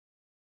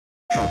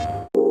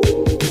Are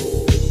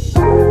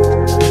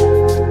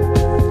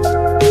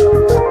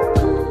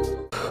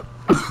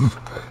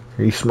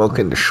you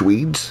smoking the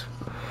Swedes?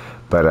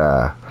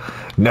 But,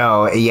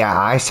 no, yeah,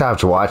 I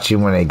stopped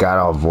watching when they got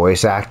all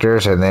voice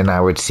actors, and then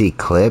I would see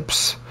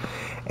clips,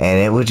 and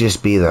it would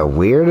just be the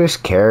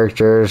weirdest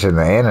characters, and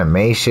the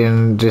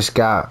animation just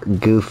got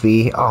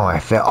goofy. Oh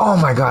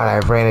my god, I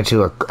ran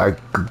into an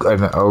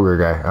ogre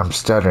guy. I'm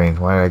stuttering.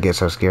 Why did I get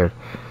so scared?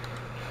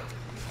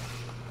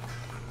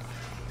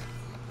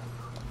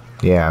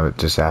 Yeah, but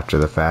just after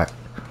the fact.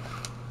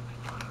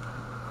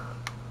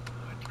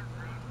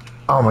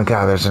 Oh my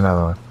god, there's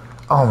another one.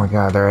 Oh my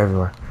god, they're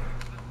everywhere.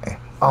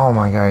 Oh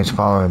my god, he's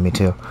following me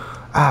too.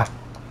 Ah!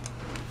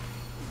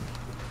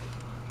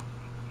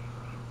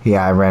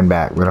 Yeah, I ran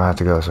back. We don't have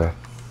to go this way.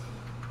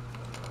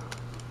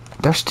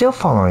 They're still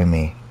following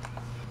me.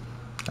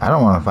 I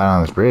don't want to fight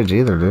on this bridge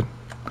either, dude.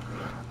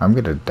 I'm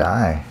gonna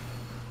die.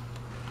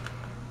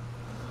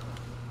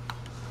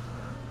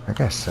 That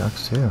guy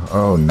sucks too.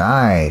 Oh,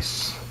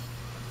 nice.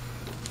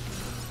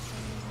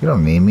 You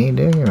don't need me,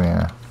 dude.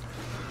 Man.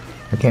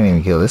 I can't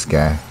even kill this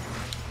guy.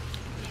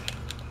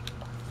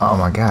 Oh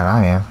my god,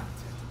 I am.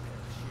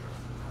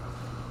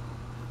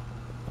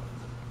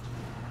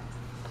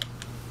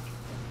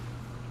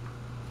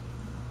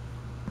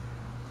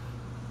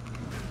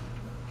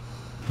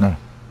 No.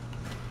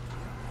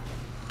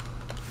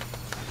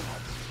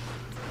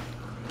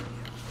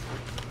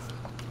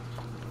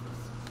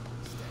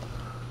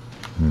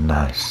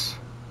 Nice.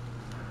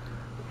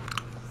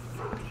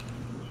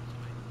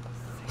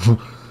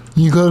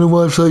 You gotta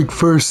watch like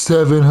first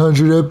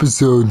 700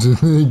 episodes and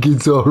then it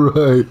gets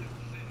alright.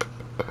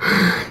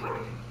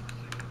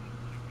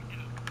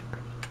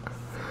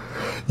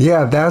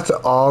 Yeah, that's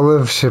all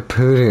of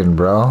Shippuden,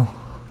 bro.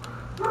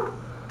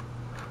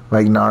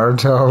 Like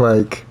Naruto,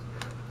 like...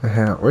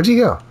 Where'd you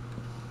go?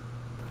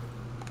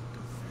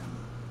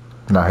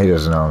 No, he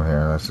doesn't know I'm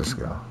here. Let's just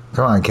go.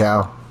 Come on,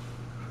 cow.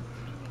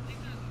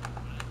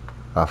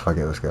 Oh, fuck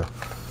it. Let's go.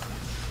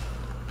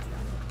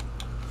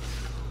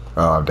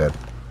 Oh, I'm dead.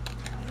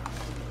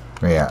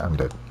 Yeah, I'm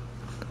dead.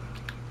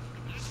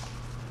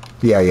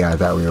 Yeah, I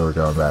thought we were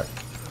going back.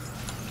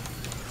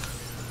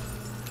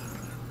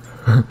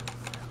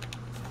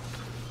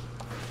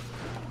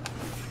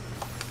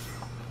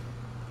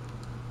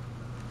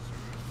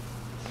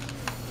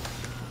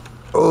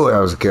 Oh, that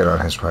was good on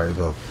his part, you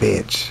little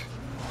bitch.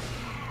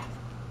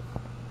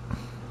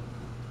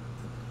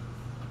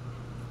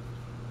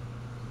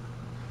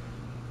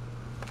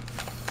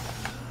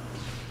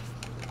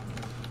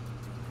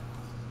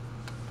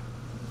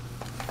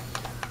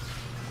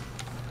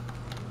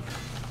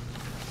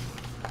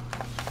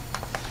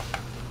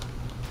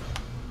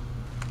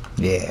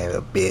 Yeah,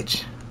 little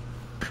bitch.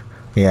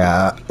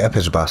 Yeah,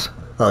 epic boss.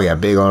 Oh yeah,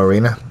 big old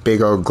arena.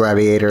 Big old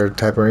gladiator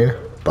type arena.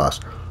 Boss.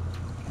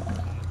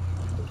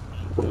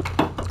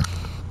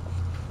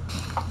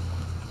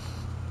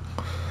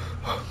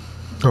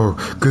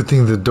 Oh, good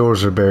thing the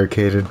doors are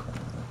barricaded.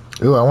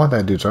 Ooh, I want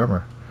that dude's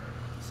armor.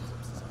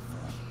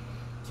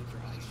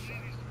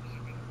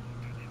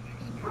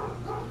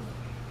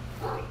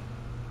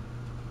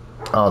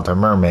 Oh, the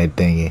mermaid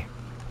thingy.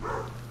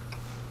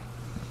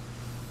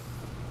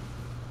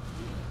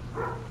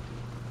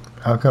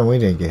 How come we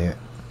didn't get hit?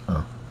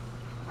 Oh.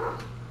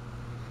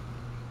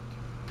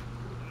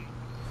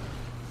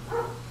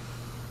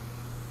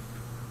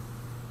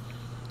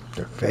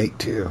 They're fake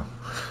too.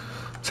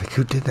 It's like,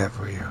 who did that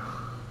for you?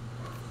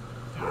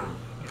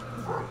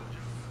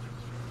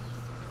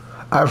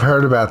 I've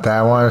heard about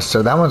that one.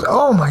 So that one's,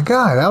 oh my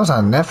god, that was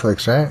on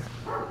Netflix, right?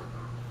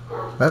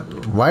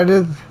 Why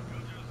did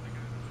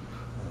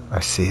I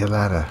see a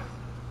ladder?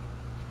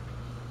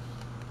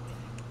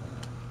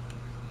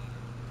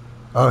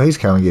 Oh, he's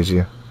coming to get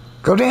you.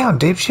 Go down,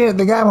 dipshit.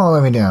 The guy won't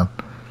let me down.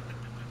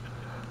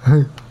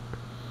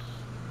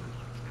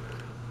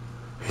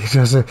 He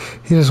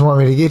doesn't want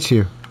me to get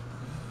you.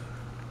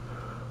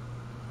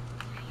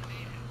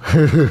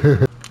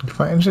 You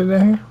fighting shit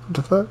down here? What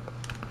the fuck?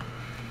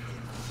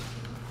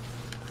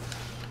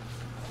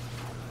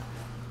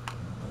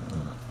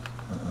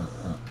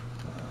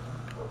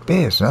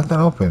 Bitch, nothing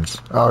opens.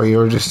 Oh, you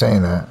were just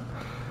saying that.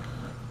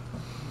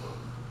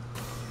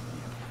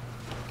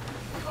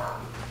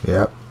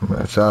 Yep,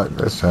 that's all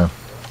this time.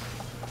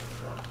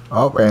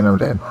 Oh, and I'm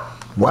dead.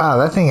 Wow,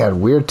 that thing had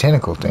weird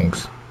tentacle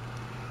things.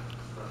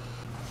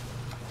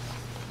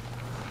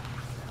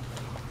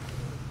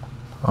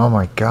 Oh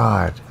my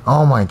god.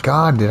 Oh my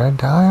god, did I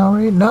die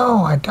already?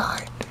 No, I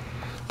died.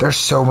 There's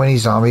so many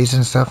zombies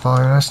and stuff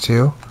following us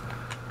too.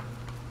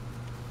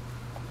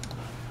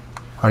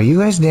 Are you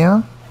guys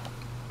down?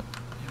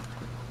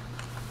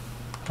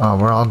 Oh,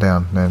 we're all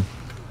down then.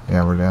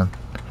 Yeah, we're down.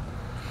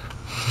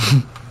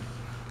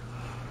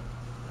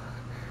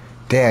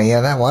 Damn,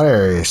 yeah, that water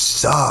area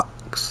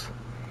sucks.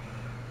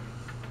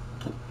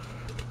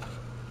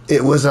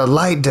 It was a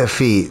light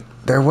defeat.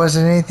 There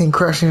wasn't anything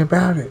crushing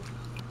about it.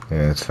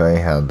 Yeah, it's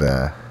funny how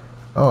the...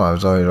 Oh, I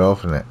was already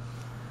opening it.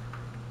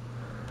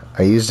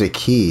 I used a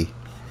key.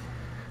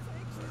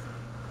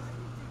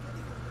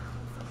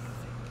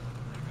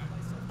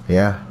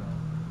 Yeah.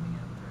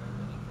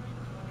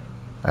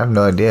 I have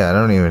no idea. I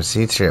don't even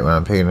see shit when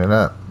I'm picking it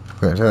up. I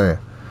couldn't tell you.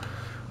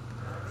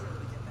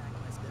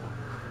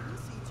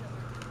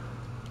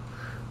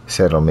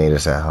 Said he'll meet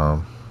us at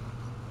home.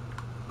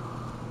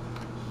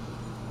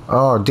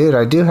 Oh, dude,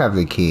 I do have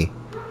the key.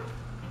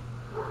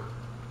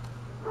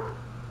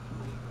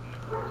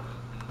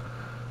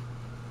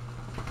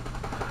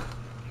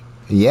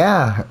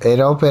 Yeah, it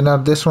opened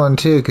up this one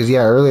too. Because,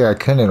 yeah, earlier I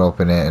couldn't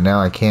open it, and now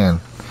I can.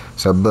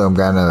 So, boom,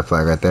 got another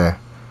flag right there.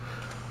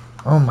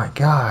 Oh my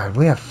god,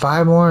 we have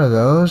 5 more of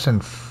those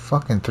and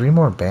fucking 3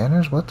 more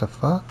banners? What the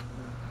fuck?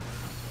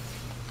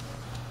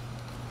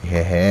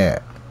 Yeah.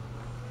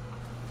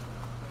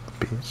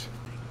 Bitch.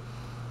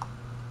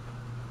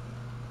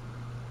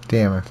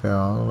 Damn, I fell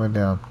all the way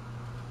down.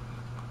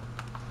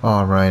 Oh,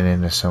 I'm running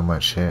into so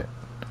much shit.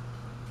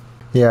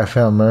 Yeah, I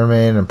found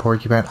mermaid and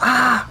porcupine.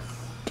 Ah!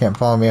 Can't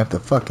follow me up the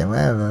fucking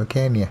ladder though,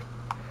 can ya?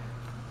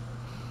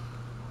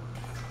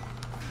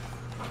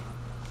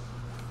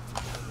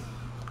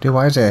 Dude,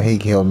 why is that he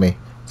killed me?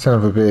 Son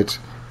of a bitch.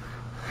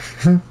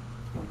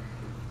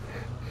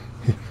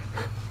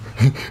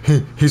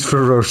 He's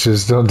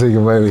ferocious. Don't take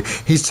him lightly.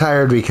 He's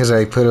tired because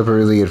I put up a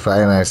really good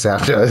fight and I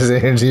sapped out his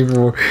energy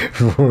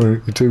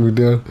before he took me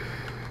down.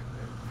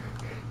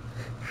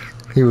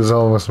 He was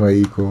almost my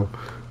equal.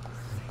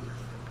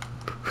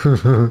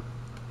 Oh,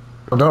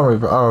 don't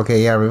revive. Oh,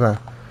 okay, yeah, revive.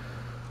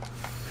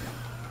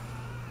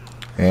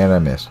 And I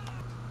missed.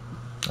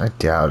 I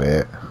doubt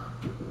it.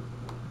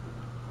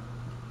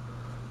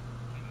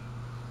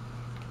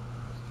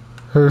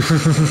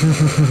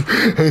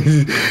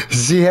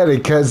 She had a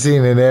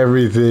cutscene and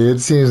everything. It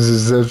seems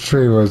as though it's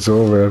pretty much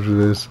over after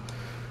this.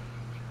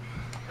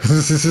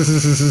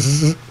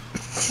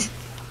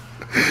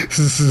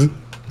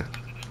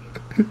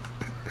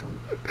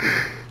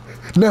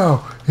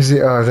 No! Is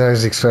he? Oh, that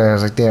was exciting. I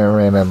was like, damn, I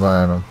ran that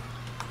behind him.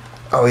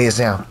 Oh, he is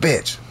now.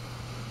 Bitch!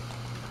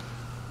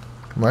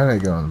 Why did I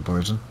go on the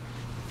poison?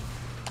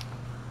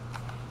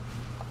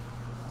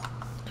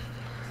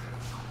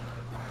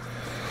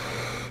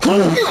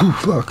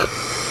 Fuck.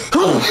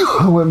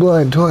 I went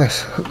blind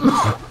twice.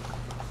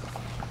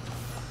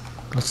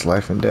 That's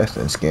life and death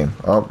in this game.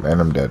 Oh,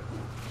 and I'm dead.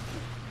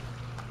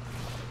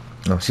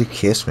 Oh, she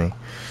kissed me.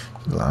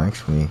 She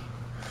likes me.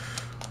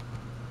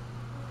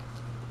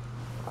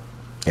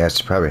 Yeah,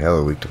 she's probably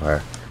hella weak to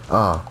fire.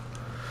 Oh.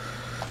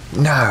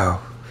 No.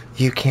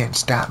 You can't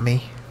stop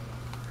me.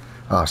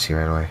 Oh, she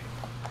ran away.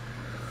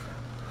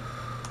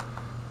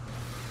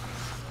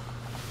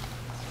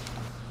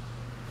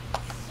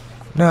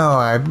 No,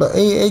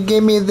 it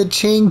gave me the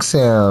chink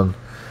sound.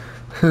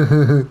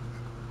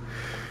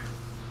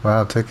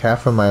 Wow, it took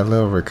half of my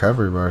little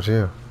recovery bar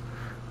too.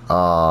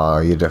 Oh,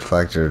 you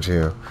deflected her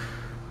too.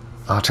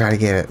 I'll try to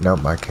get it.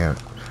 Nope, I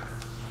can't.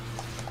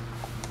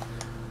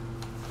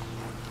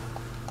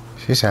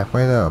 She's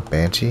halfway though,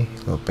 banshee.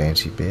 Little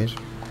banshee bitch.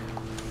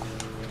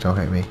 Don't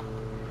hit me.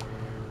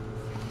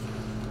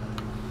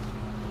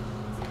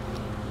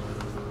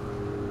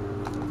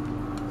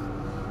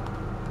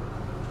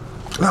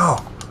 No!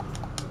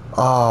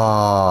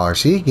 Oh,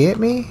 she get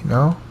me?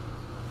 No.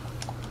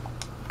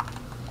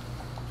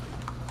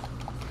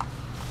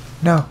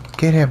 No,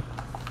 get him.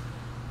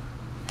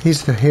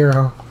 He's the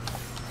hero.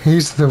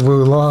 He's the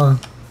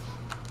Wulong.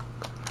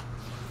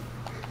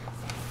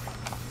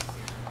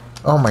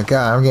 Oh my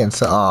god, I'm getting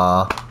so...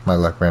 Aw, my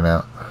luck ran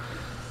out.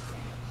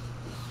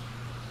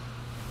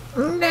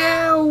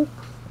 No!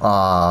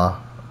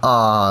 Aw.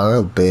 Aw,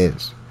 little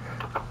bitch.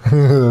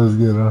 That was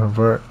good on her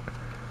part.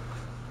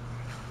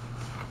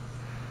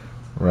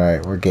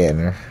 Right, we're getting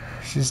her.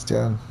 She's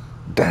done.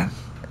 Done.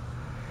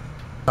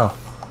 Oh.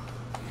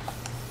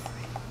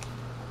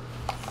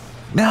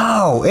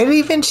 No! It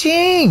even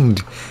chinged!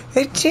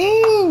 It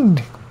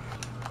chinged!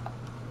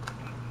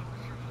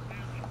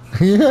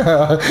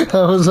 Yeah,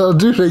 I was all,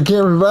 dude, I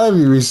can't revive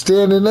you. He's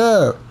standing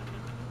up.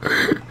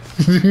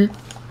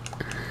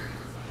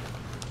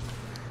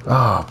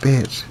 Oh,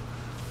 bitch.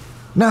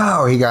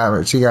 No, he got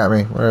me. She got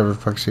me. Wherever the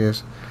fuck she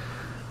is.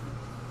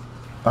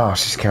 Oh,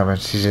 she's coming.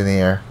 She's in the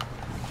air.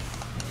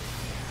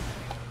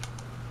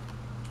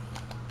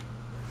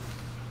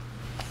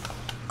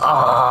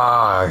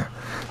 Ah,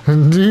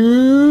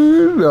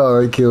 dude.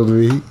 Oh, that killed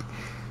me.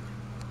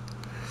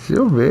 She's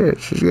a bitch.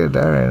 She's gonna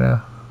die right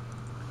now.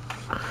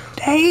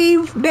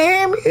 Dave,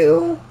 damn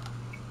you.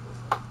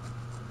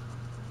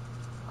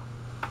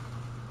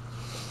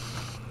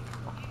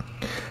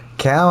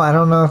 Cal, I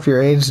don't know if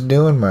your aid's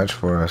doing much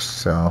for us,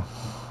 so.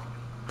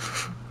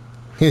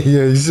 Yeah,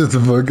 you shut the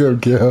fuck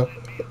up, Cal.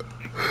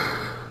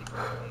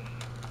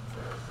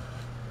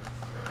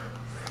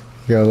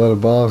 You got a lot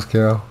of balls,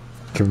 Cal.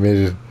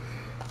 Committed.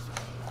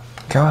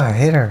 Come on,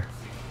 hit her.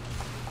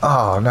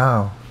 Oh,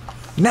 no.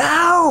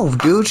 No!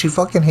 Dude, she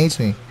fucking hates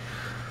me.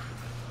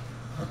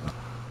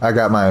 I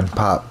got mine.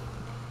 Pop.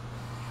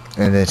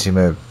 And then she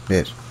moved.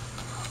 Bitch.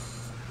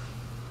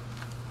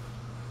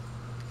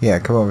 Yeah,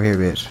 come over here,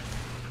 bitch.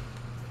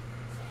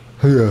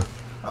 Yeah.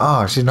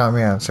 Oh, she knocked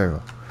me out in a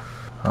circle.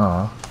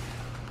 Oh.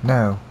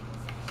 No.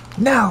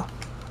 No!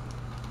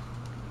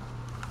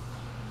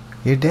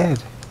 You're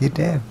dead. You're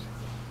dead.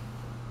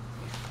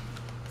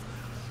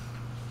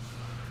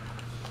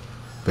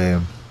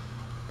 Boom.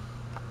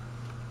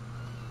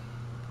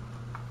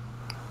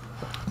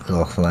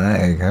 Little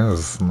flag. That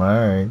was a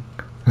flag.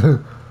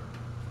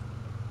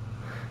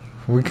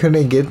 We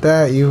couldn't get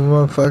that. You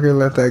motherfucker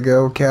let that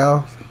go,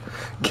 Cal.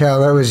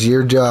 Cal, that was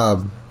your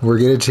job. We're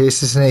gonna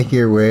chase the snake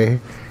your way.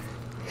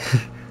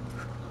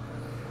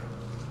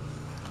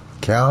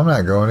 Cal, I'm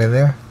not going in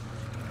there.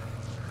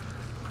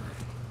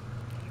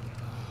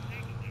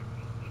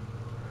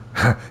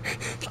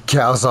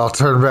 Cal's all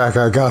turned back.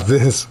 I got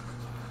this.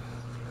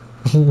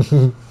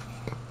 Give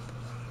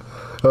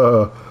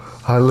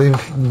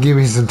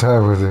me some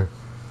time with her.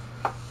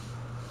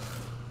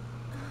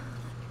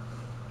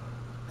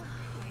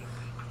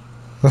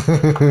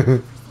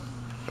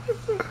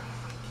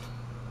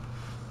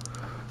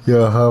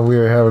 Yo, huh? We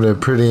were having a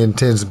pretty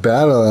intense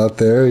battle out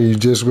there. Are you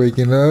just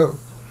waking up?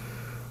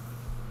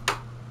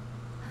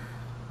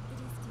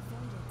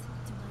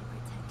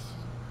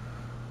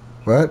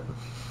 What?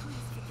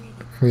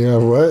 Yeah,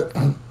 what?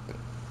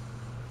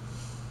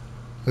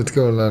 What's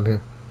going on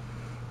here?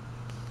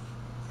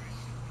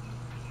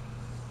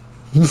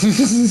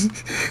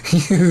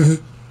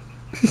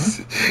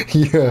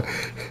 Yeah.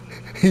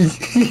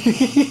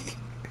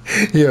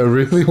 Yeah,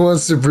 really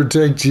wants to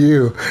protect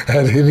you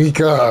at any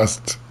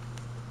cost.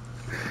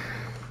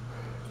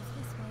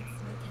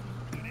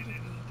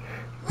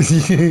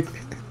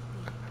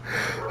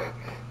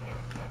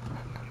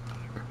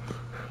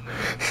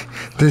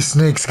 This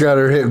snake's got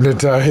her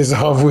hypnotized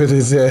off with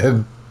his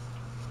head.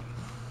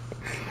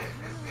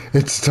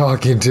 It's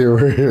talking to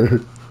her.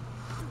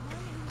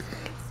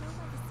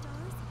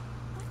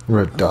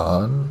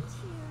 Radon?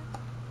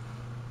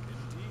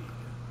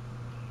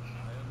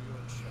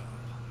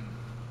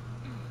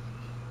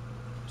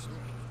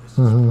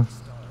 Mm-hmm.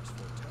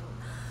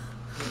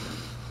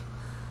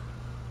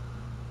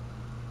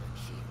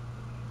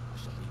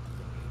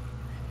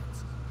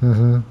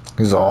 Mm-hmm.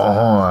 He's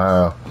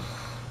all,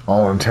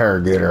 I'll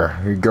interrogate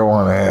her. You go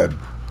on ahead.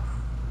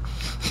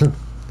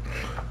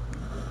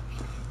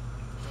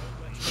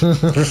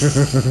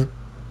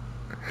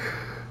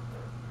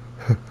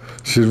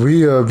 Should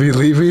we be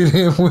leaving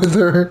him with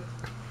her?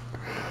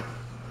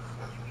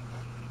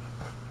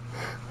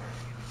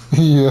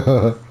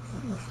 Yeah.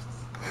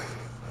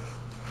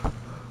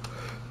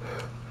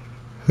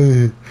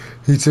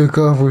 He took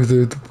off with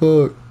her. The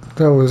fuck?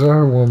 That was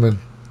our woman.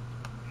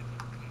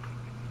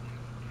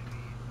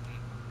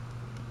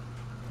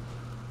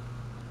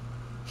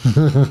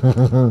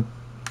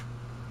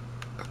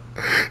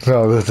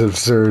 No, that's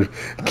absurd.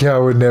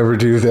 Cal would never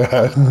do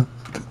that.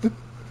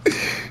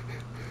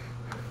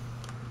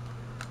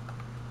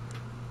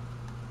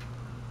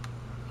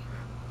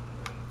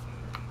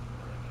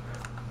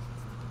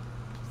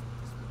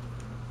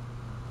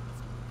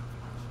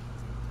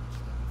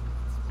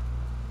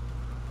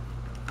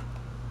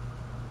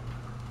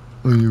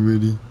 Are you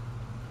ready?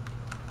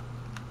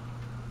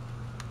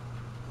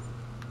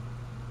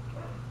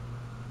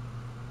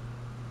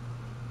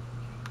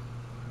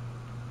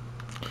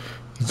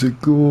 Is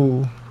it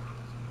cool?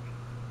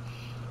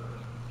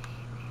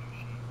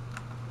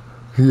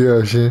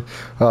 Yeah,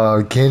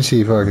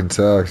 Kenshi fucking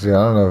sucks. Yeah,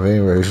 I don't know if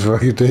anybody's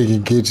fucking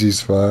taking Kenshi's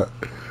spot.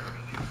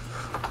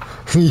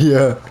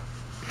 Yeah.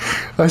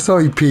 I saw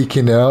you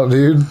peeking out,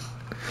 dude.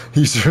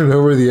 You should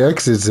know where the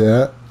exit's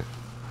at.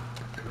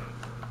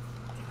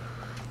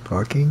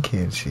 Fucking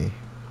Kenshi.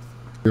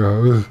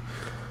 Yeah,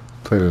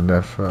 played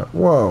enough.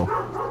 Whoa.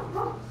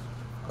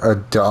 A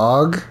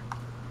dog?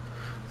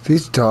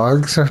 These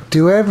dogs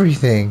do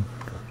everything.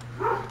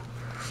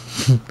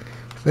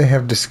 They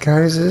have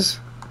disguises.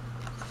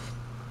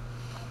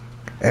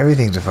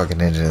 Everything's a fucking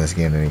ninja in this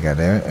game, and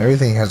goddamn it.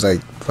 Everything has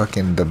like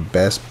fucking the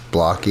best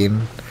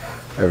blocking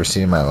I've ever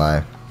seen in my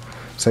life.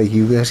 It's like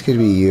you guys could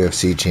be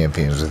UFC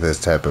champions with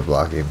this type of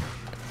blocking.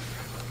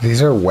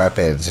 These are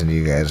weapons, and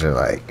you guys are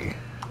like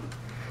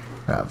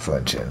not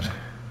flinching.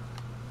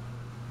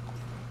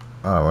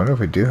 Oh, I wonder if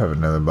we do have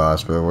another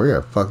boss, but we're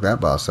gonna fuck that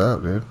boss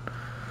up, dude.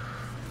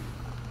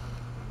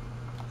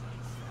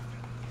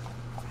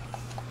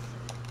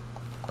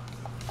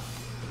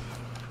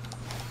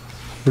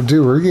 But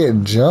dude, we're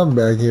getting jumped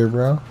back here,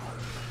 bro.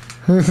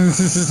 No,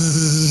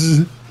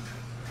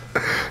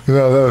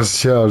 that was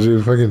chill,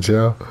 dude. Fucking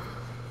chill.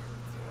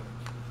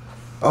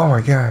 Oh my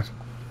god.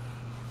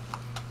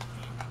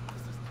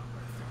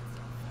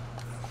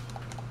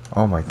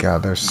 Oh my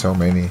god, there's so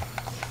many.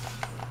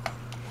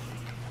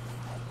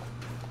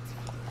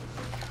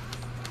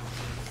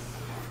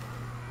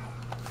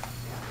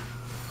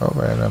 Oh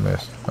man, I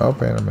missed. Oh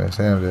man, I missed.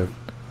 Damn, dude.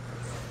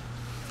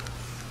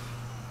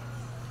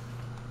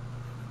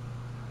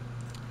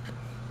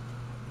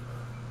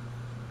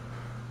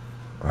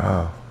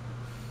 Wow.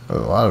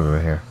 There's a lot of them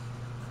in here.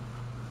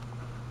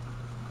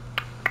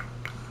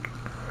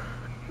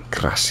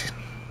 Gracias.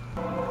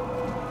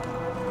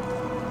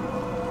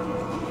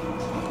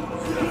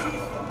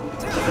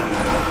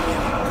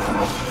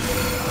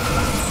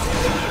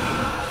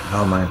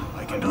 Oh man.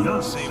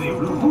 not say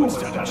Rubo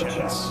stand a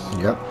chance.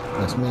 Yep,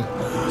 that's me.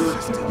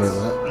 Wait,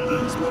 what?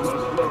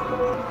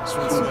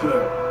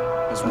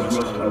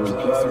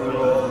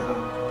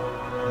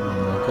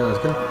 Okay, let's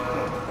go.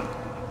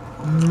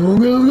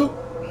 Okay, let's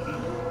go.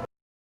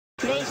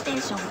 プレイステー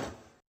ション